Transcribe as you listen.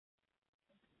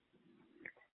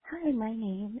Hi, my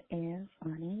name is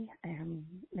Ani. I'm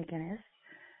McGinnis,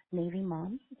 Navy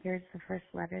mom. Here's the first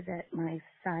letter that my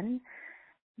son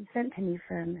sent to me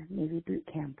from Navy boot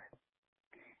camp.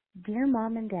 Dear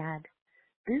Mom and Dad,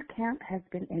 boot camp has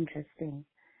been interesting.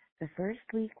 The first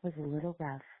week was a little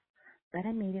rough, but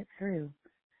I made it through.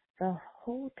 The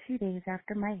whole 2 days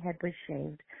after my head was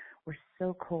shaved were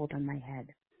so cold on my head.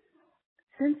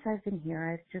 Since I've been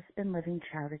here, I've just been living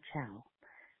chow to chow.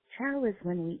 Chow is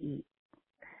when we eat.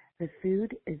 The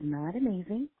food is not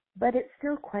amazing, but it's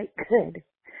still quite good.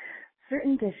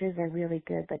 Certain dishes are really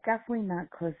good, but definitely not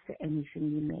close to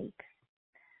anything you make.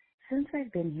 Since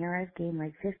I've been here, I've gained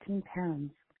like 15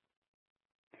 pounds.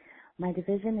 My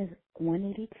division is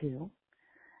 182,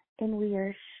 and we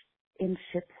are in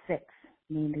Ship 6,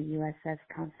 named the USS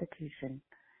Constitution.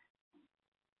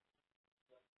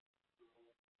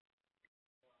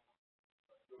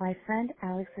 My friend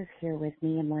Alex is here with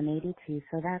me in 182,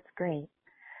 so that's great.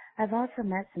 I've also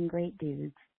met some great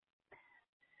dudes.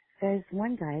 There's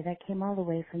one guy that came all the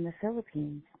way from the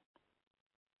Philippines.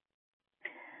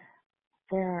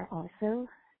 There are also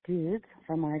dudes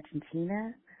from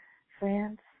Argentina,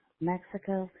 France,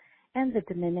 Mexico, and the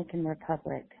Dominican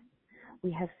Republic.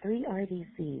 We have 3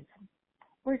 RDCs.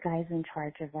 We're guys in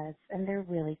charge of us, and they're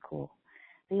really cool.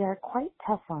 They are quite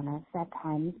tough on us at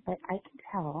times, but I can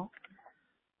tell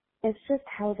it's just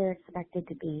how they're expected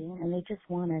to be, and they just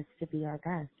want us to be our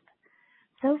best.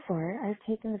 So far, I've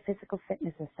taken the physical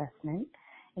fitness assessment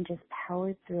and just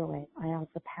powered through it. I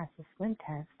also passed the swim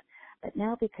test, but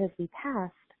now because we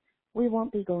passed, we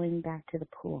won't be going back to the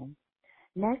pool.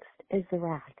 Next is the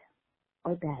rack,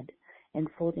 or bed, and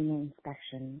folding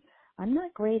inspection. I'm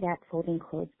not great at folding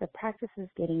clothes, but practice is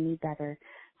getting me better,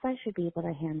 so I should be able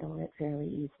to handle it fairly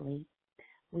easily.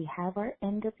 We have our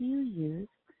NWUs.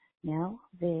 Now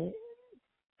they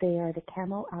are the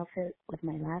camo outfit with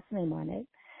my last name on it,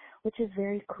 which is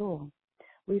very cool.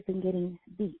 We've been getting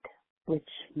beat, which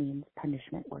means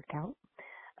punishment workout,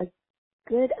 a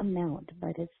good amount,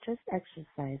 but it's just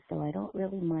exercise, so I don't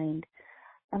really mind,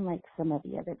 unlike some of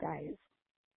the other guys.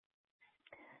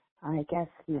 I guess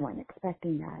we weren't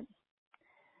expecting that.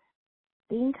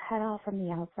 Being cut off from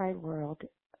the outside world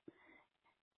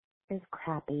is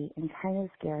crappy and kind of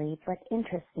scary, but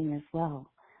interesting as well.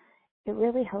 It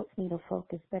really helps me to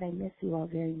focus, but I miss you all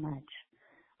very much.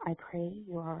 I pray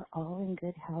you are all in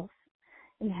good health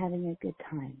and having a good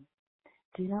time.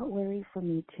 Do not worry for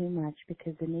me too much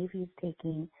because the Navy is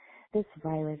taking this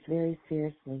virus very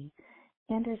seriously,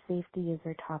 and our safety is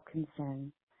our top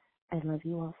concern. I love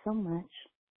you all so much,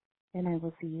 and I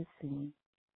will see you soon.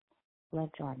 Love,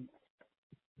 John.